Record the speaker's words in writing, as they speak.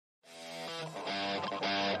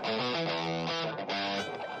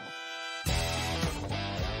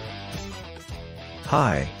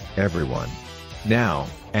Hi, everyone. Now,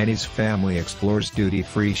 Annie's family explores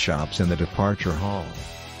duty-free shops in the departure hall.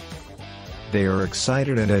 They are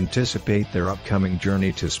excited and anticipate their upcoming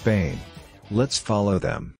journey to Spain. Let's follow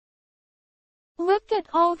them. Look at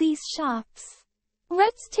all these shops.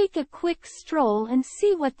 Let's take a quick stroll and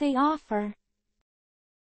see what they offer.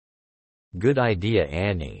 Good idea,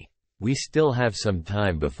 Annie. We still have some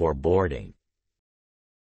time before boarding.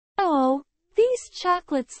 Oh, these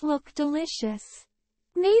chocolates look delicious.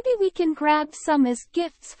 Maybe we can grab some as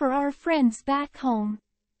gifts for our friends back home.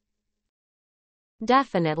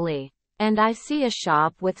 Definitely. And I see a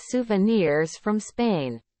shop with souvenirs from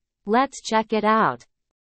Spain. Let's check it out.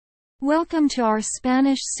 Welcome to our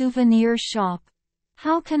Spanish souvenir shop.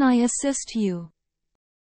 How can I assist you?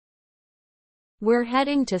 We're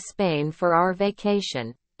heading to Spain for our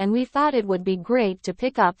vacation, and we thought it would be great to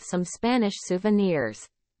pick up some Spanish souvenirs.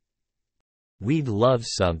 We'd love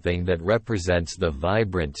something that represents the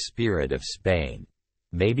vibrant spirit of Spain.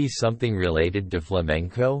 Maybe something related to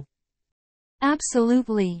flamenco?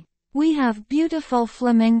 Absolutely. We have beautiful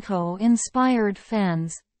flamenco-inspired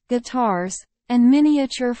fans, guitars, and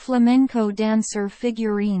miniature flamenco dancer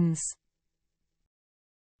figurines.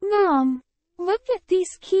 Mom, look at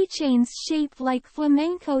these keychains shaped like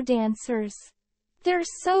flamenco dancers. They're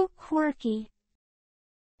so quirky.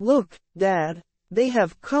 Look, Dad, they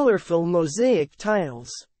have colorful mosaic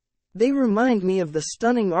tiles. They remind me of the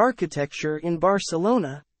stunning architecture in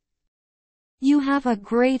Barcelona. You have a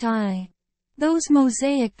great eye. Those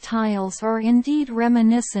mosaic tiles are indeed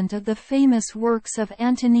reminiscent of the famous works of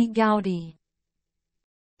Antoni Gaudí.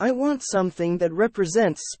 I want something that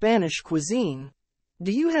represents Spanish cuisine.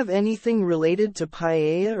 Do you have anything related to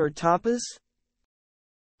paella or tapas?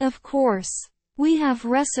 Of course. We have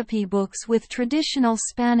recipe books with traditional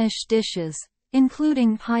Spanish dishes,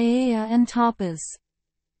 including paella and tapas.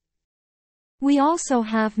 We also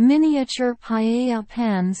have miniature paella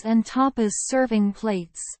pans and tapas serving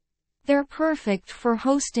plates. They're perfect for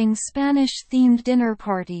hosting Spanish-themed dinner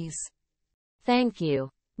parties. Thank you.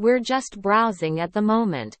 We're just browsing at the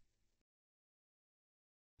moment.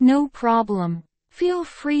 No problem. Feel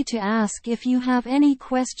free to ask if you have any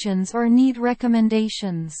questions or need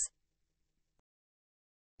recommendations.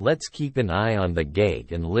 Let's keep an eye on the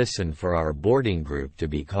gate and listen for our boarding group to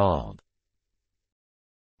be called.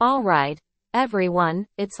 All right, everyone,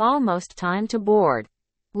 it's almost time to board.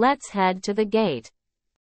 Let's head to the gate.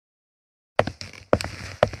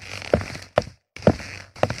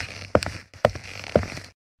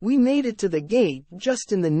 We made it to the gate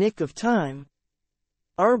just in the nick of time.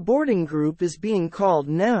 Our boarding group is being called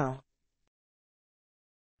now.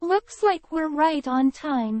 Looks like we're right on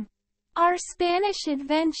time. Our Spanish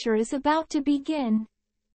adventure is about to begin.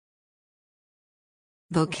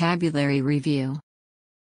 Vocabulary Review.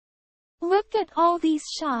 Look at all these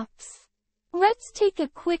shops. Let's take a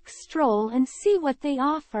quick stroll and see what they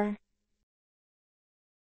offer.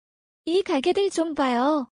 이 가게들 좀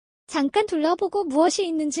봐요. 잠깐 둘러보고 무엇이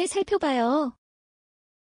있는지 살펴봐요.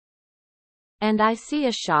 And I see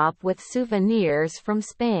a shop with souvenirs from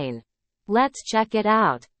Spain. Let's check it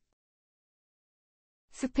out.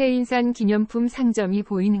 스페인산 기념품 상점이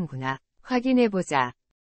보이는구나. 확인해보자.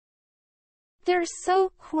 They're so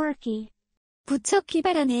quirky. 무척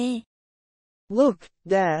기발하네. Look,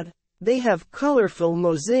 Dad, they have colorful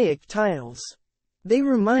mosaic tiles. They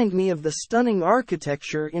remind me of the stunning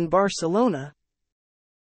architecture in Barcelona.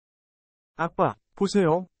 아빠,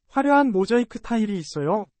 보세요. 화려한 모자이크 타일이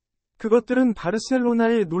있어요. 그것들은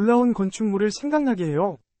바르셀로나의 놀라운 건축물을 생각나게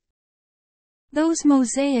해요. Those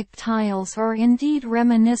mosaic tiles are indeed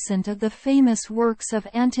reminiscent of the famous works of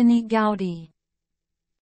Antoni Gaudí.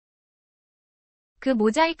 그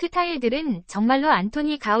모자이크 타일들은 정말로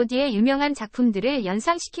안토니 가우디의 유명한 작품들을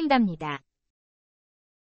연상시킨답니다.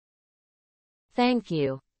 Thank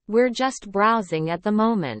you. We're just browsing at the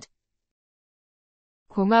moment.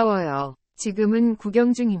 고마워요. 지금은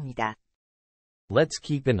구경 중입니다. Let's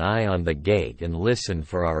keep an eye on the gate and listen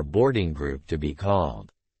for our boarding group to be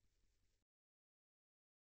called.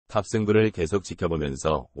 탑승구를 계속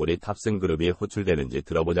지켜보면서 우리 탑승 그룹이 호출되는지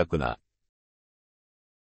들어보자꾸나.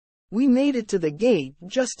 We made it to the gate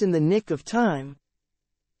just in the nick of time.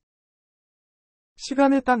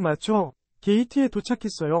 시간에 딱 맞춰 게이트에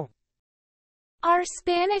도착했어요. Our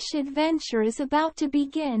Spanish adventure is about to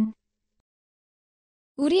begin.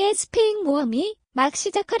 우리의 스페인 모험이 막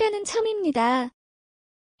시작하려는 참입니다.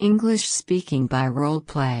 English speaking by role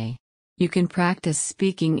play. You can practice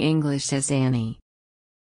speaking English as Annie.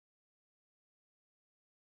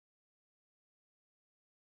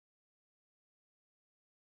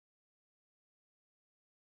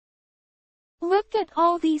 Look at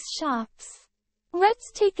all these shops.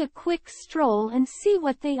 Let's take a quick stroll and see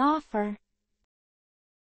what they offer.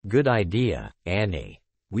 Good idea, Annie.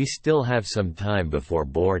 We still have some time before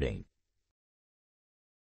boarding.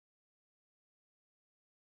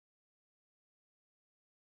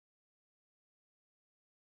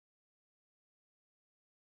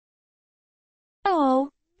 Oh,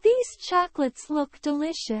 these chocolates look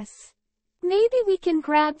delicious. Maybe we can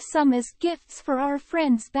grab some as gifts for our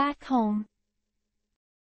friends back home.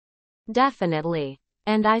 Definitely.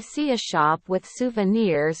 And I see a shop with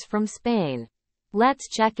souvenirs from Spain. Let's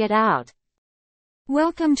check it out.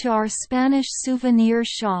 Welcome to our Spanish souvenir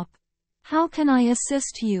shop. How can I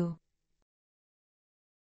assist you?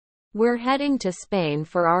 We're heading to Spain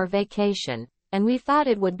for our vacation, and we thought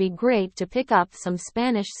it would be great to pick up some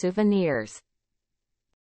Spanish souvenirs.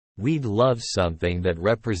 We'd love something that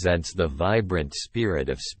represents the vibrant spirit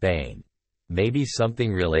of Spain. Maybe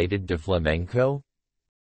something related to flamenco?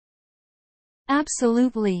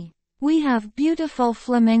 Absolutely. We have beautiful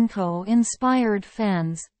flamenco-inspired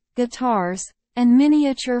fans, guitars, and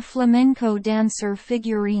miniature flamenco dancer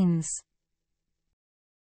figurines.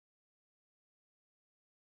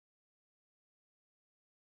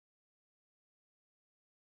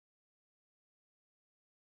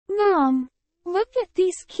 Mom, look at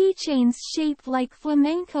these keychains shaped like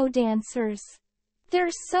flamenco dancers. They're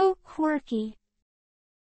so quirky.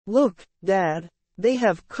 Look, Dad, they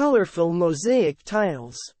have colorful mosaic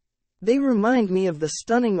tiles. They remind me of the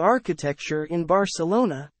stunning architecture in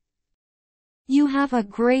Barcelona. You have a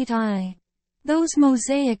great eye. Those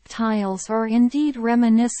mosaic tiles are indeed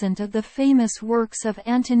reminiscent of the famous works of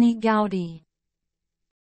Antoni Gaudí.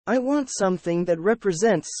 I want something that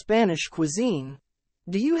represents Spanish cuisine.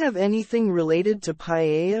 Do you have anything related to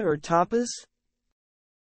paella or tapas?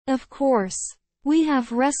 Of course. We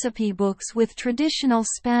have recipe books with traditional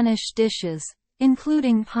Spanish dishes,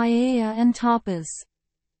 including paella and tapas.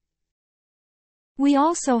 We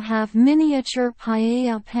also have miniature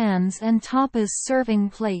paella pans and tapas serving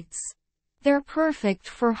plates. They're perfect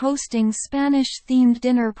for hosting Spanish-themed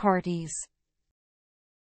dinner parties.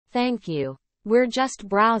 Thank you. We're just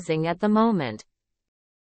browsing at the moment.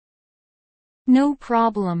 No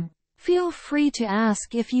problem. Feel free to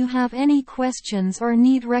ask if you have any questions or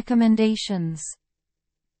need recommendations.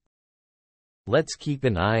 Let's keep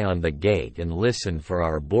an eye on the gate and listen for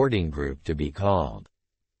our boarding group to be called.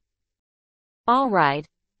 All right,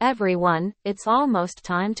 everyone, it's almost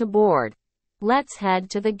time to board. Let's head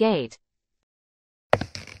to the gate.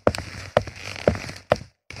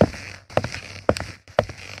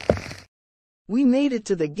 We made it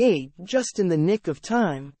to the gate just in the nick of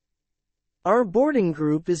time. Our boarding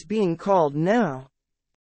group is being called now.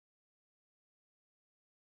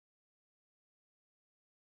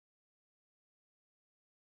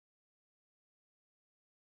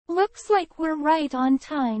 Looks like we're right on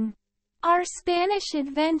time. Our Spanish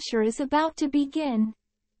adventure is about to begin.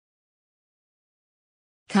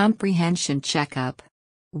 Comprehension Check-up.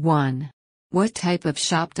 1. What type of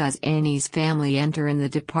shop does Annie's family enter in the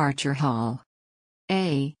departure hall?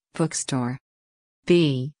 A. Bookstore.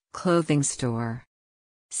 B. Clothing store.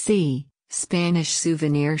 C. Spanish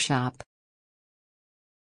souvenir shop.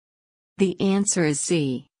 The answer is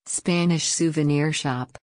C. Spanish souvenir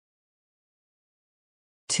shop.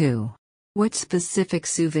 2. What specific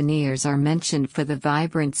souvenirs are mentioned for the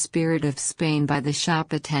vibrant spirit of Spain by the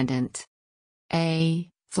shop attendant? A.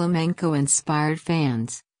 Flamenco-inspired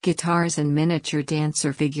fans, guitars and miniature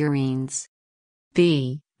dancer figurines.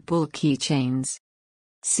 B. Bull keychains.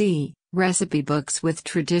 C. Recipe books with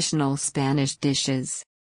traditional Spanish dishes.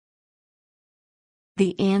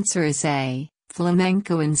 The answer is A.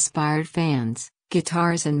 Flamenco-inspired fans,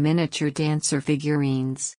 guitars and miniature dancer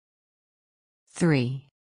figurines. 3.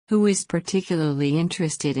 Who is particularly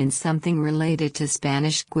interested in something related to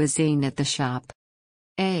Spanish cuisine at the shop?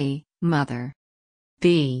 A. Mother.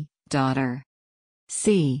 B. Daughter.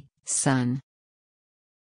 C. Son.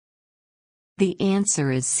 The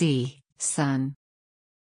answer is C. Son.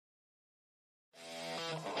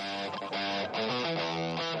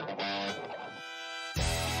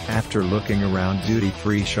 After looking around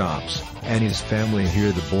duty-free shops, Annie's family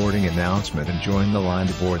hear the boarding announcement and join the line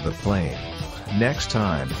to board the plane. Next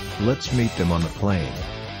time, let's meet them on the plane.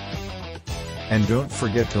 And don't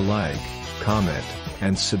forget to like, comment,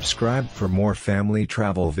 and subscribe for more family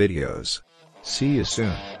travel videos. See you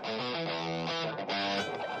soon.